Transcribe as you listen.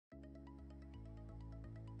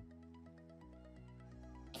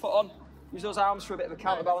Foot on. Use those arms for a bit of a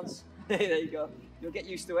counterbalance. There you go. You'll get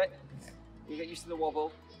used to it. You'll get used to the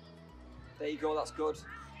wobble. There you go, that's good.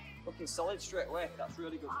 Looking solid straight away, that's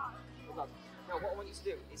really good. Now what I want you to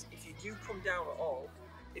do is, if you do come down at all,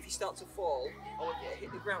 if you start to fall, I want you to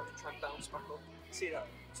hit the ground and try and bounce back up. See that?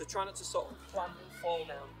 So try not to sort of plant and fall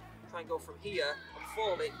down. Try and go from here, I'm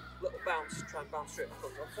falling, little bounce, try and bounce straight back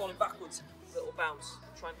up. I'm falling backwards, little bounce,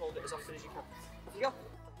 try and hold it as often as you can. Off you go.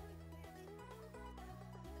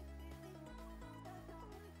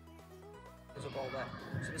 There's a ball there.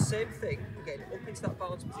 So the same thing, we're getting up into that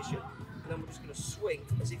balance position, and then we're just going to swing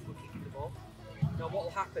as if we're kicking the ball. Now what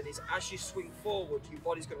will happen is, as you swing forward, your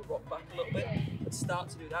body's going to rock back a little bit and start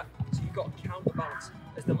to do that. So you've got to counterbalance.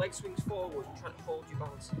 As the leg swings forward, you're trying to hold your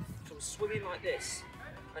balance. So we're swinging like this,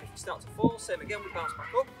 and if you start to fall, same again, we bounce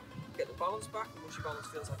back up, get the balance back, and once your balance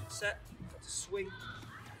feels like it's set, you start to swing,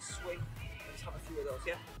 and just have a few of those,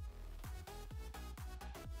 yeah?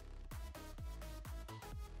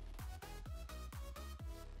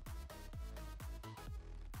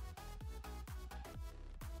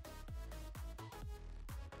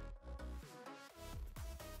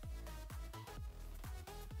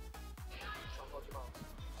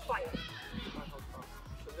 Fire! So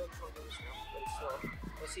we don't try and do this now, very slow.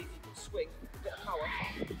 Let's see if you can swing, a bit of power.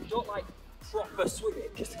 Don't like proper swing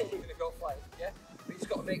it, because then you're going to go flying, yeah? But you just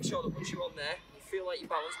got to make sure that once you're on there, you feel like you're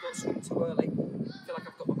balanced, don't swing too early. Feel like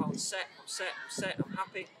I've got my balance set, I'm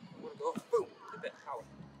happy. I'm going to go, boom, with a bit of power.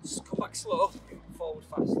 Just come back slow, forward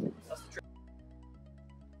fast. That's the trick.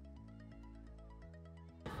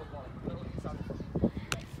 Little inside the foot.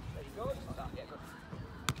 There you go, just like that, yeah, good.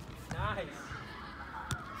 Nice.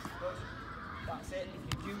 Good. That's it.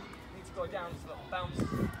 If you do need to go down, just a little bounce, so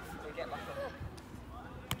get back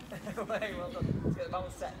up. Very well done. Let's get the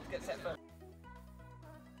balance set. Let's get set first.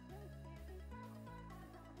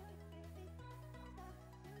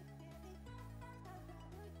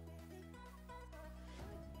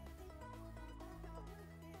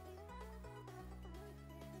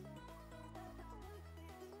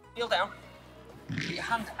 Kneel down. Put your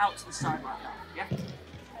hand out to the side like that. Yeah.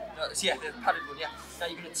 Yeah, the padded one, yeah. Now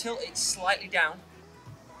you're going to tilt it slightly down,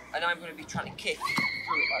 and I'm going to be trying to kick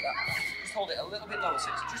through it like that. Just hold it a little bit lower,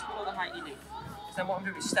 so it's just below the height you need. So then what I'm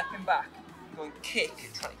doing is stepping back, going kick,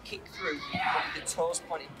 and trying to kick through with the toes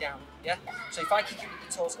pointing down, yeah? So if I kick it with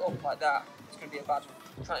the toes up like that, it's going to be a bad one.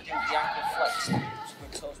 I'm trying to do the ankle flex, so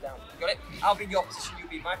with the toes down. Got it? I'll be in your position, you'll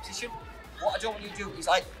be in my position. What I don't want you to do is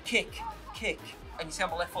like kick, and you see how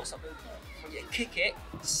my left foot's not moving. When you kick it,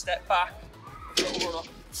 step back, a little run up,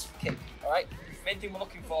 kick, alright? Main thing we're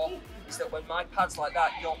looking for is that when my pad's like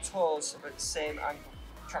that, your toes are at the same angle.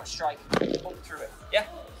 Trying to strike up through it. Yeah?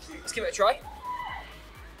 Let's give it a try.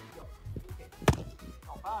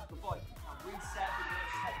 Not bad, good boy. Now reset with your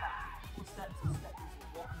step back. One step to step into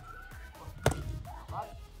walk into it. Not bad.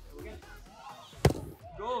 There we go.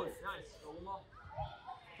 Good, nice. Go one more.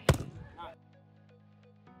 Nice.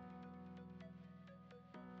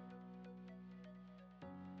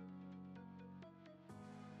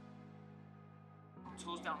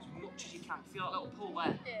 Toes down as much as you can. Feel that little pull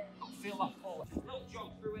there. Yeah. Feel that pull. Just a little jog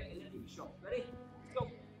through it and then you shot. Ready? Let's go.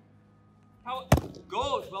 Power.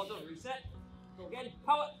 Good. Well done. Reset. Go again.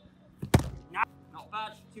 Power. Nah. Not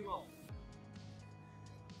bad. Two more.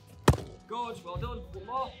 Good. Well done. One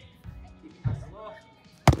more. Keep it nice and low.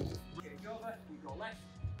 Change over. We go left.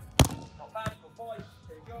 Not bad. Good boy.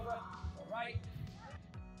 Change over. Go right.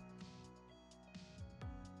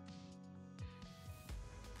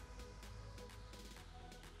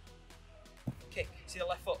 Kick, see the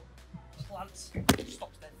left foot plants,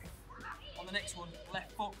 stops then. On the next one,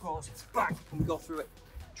 left foot goes, bang, and we go through it.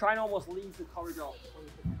 Try and almost leave the corridor.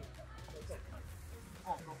 Come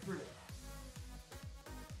on, go through it.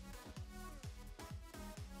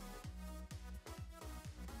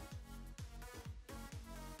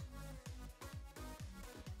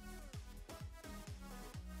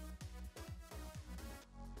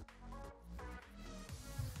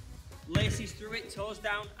 Laces through it, toes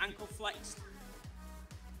down, ankle flexed.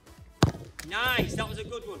 Nice, that was a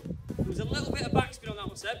good one. There was a little bit of backspin on that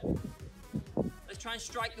one, Seb. Let's try and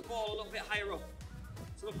strike the ball a little bit higher up.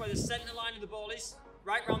 So look where the centre line of the ball is,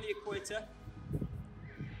 right round the equator,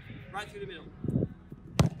 right through the middle.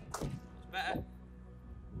 That's better.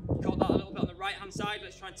 Caught that a little bit on the right hand side.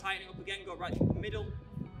 Let's try and tighten it up again, go right through the middle.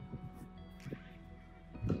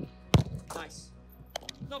 Nice.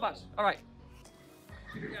 Not bad. All right.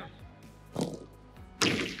 Keep it down.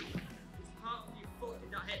 Half of your foot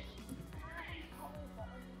did not hit.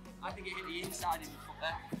 I think it hit the inside of your foot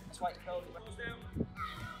there. That's why it curled it. Goes down.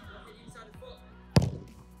 Hit the inside of the foot.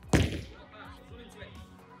 Not bad. Run into it.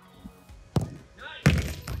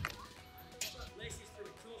 Nice.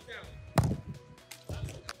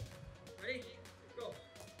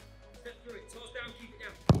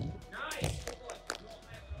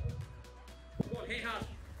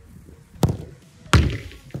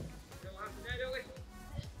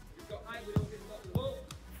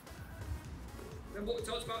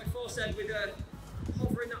 said with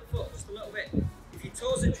hovering that foot just a little bit. If your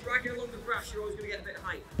toes are dragging along the grass, you're always going to get a bit of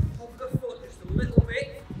height. Hover the foot just a little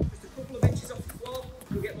bit, just a couple of inches off the floor,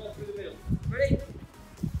 you'll get more through the middle. Ready?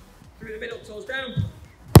 Through the middle, toes down.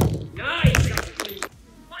 Nice! That's a clean.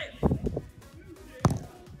 Fire!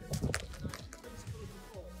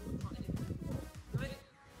 Right?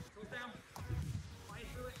 Toes down. Fire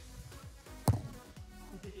through it.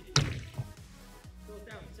 Toes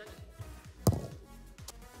down. Set.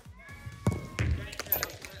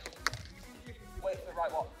 Wait for the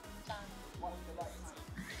right one. One for the right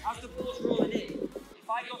time. As the ball's rolling in, if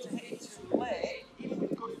I go to hit it too late, even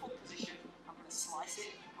with good foot position, I'm going to slice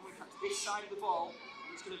it. I'm going to catch this side of the ball.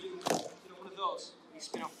 I'm just going to do one of those. And you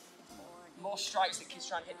spin off. More strikes that kids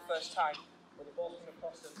try and hit the first time, where the ball's coming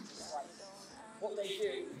across them to slice. What they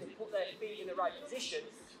do is they put their feet in the right position,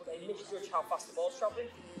 but they misjudge how fast the ball's travelling.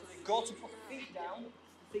 So they go to put the feet down,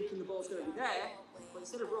 thinking the ball's going to be there, but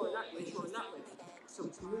instead of rolling that way, it's rolling that way. So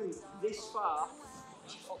to move this far,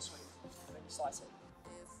 it's your foot swing, and then you slice it.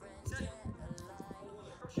 Set.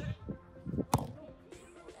 Crush it.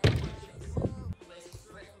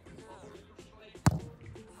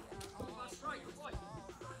 Last strike, good boy.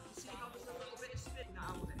 You see how there's a little bit of spin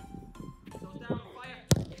out of it. Toes down, fire.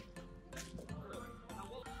 Now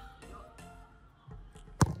what?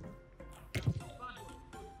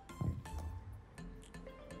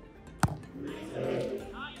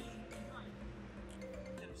 Nice.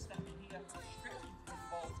 Instead of stepping here, straight into the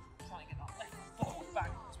ball, trying to get that left forward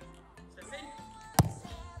back. Step in.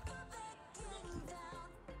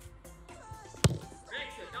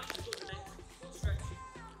 Excellent, that's a good neck. Good stretch.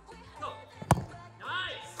 Go.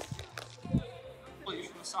 Nice. Pull it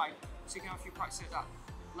from the side, so you can have a few practices at that.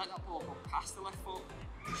 Let that ball go past the left foot,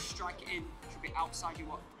 strike it in, it should be outside your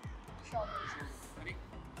what? Shoulder. Ready?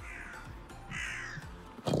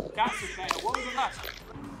 That's a better. What was the last?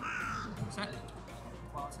 Set.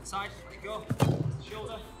 Well, to the side, let it go. To the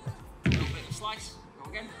shoulder. A little bit of slice. Go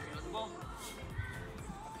again. Feel the ball.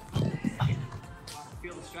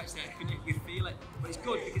 Feel the stretch there, couldn't you? You feel it. But it's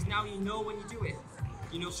good because now you know when you do it,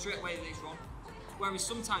 you know straight away that it's wrong. Whereas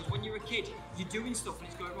sometimes when you're a kid, you're doing stuff and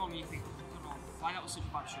it's going wrong and you think, I don't know why that was such a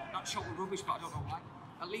bad shot. That shot was rubbish, but I don't know why.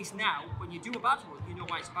 At least now, when you do a bad one, you know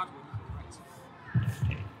why it's a bad one.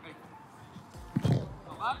 Ready?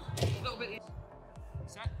 Not bad. A little bit.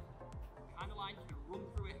 Set. Behind the line, you're going to run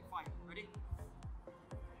through it and fire. Ready?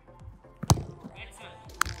 Better.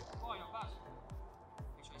 Boy, not bad.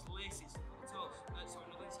 Make sure it's laces on the toes. Sorry,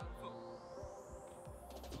 not the inside of the foot.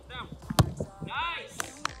 Toes down. Nice!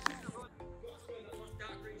 Go swing that one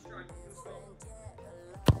dark green stripe. Go swing.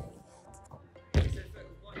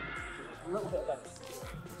 A little bit of that.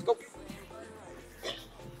 Let's go.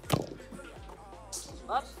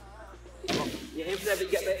 Bad. You aim for there, but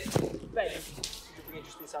you get a bit bend. You bring it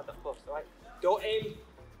just inside that post, alright? Don't aim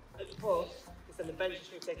at the post, because then the bench is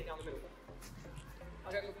going to take it down the middle.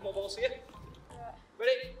 I'll get a couple more balls here.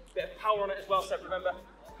 Ready? Bit of power on it as well, Seb. Remember,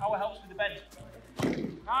 power helps with the bend.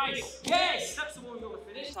 Nice! Yes! That's the one we're going to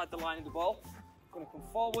finish. Inside the line of the ball. Going to come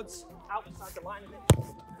forwards, outside the line of it.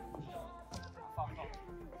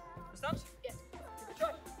 Understand? Yes. Give it a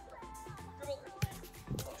try. Dribble.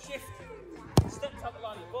 Shift. Step out the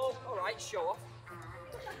line of the ball. Alright, show off.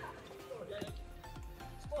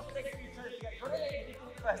 Supposed to take a few turns to get good. You did it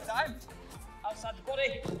the first time. Outside the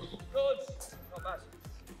body. Good. Not bad.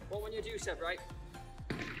 What when you do, Seb, right?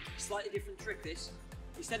 Slightly different trick this.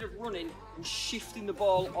 Instead of running and shifting the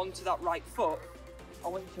ball onto that right foot, I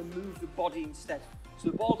want you to move the body instead. So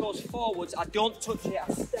the ball goes forwards, I don't touch it,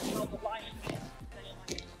 I step out the line and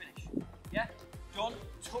finish. Yeah? Don't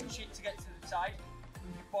touch it to get to the side,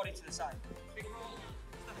 move your body to the side. Big roll,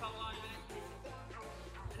 step out the line a minute.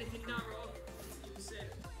 Anything narrow, you can save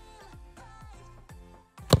it.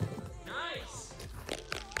 Nice!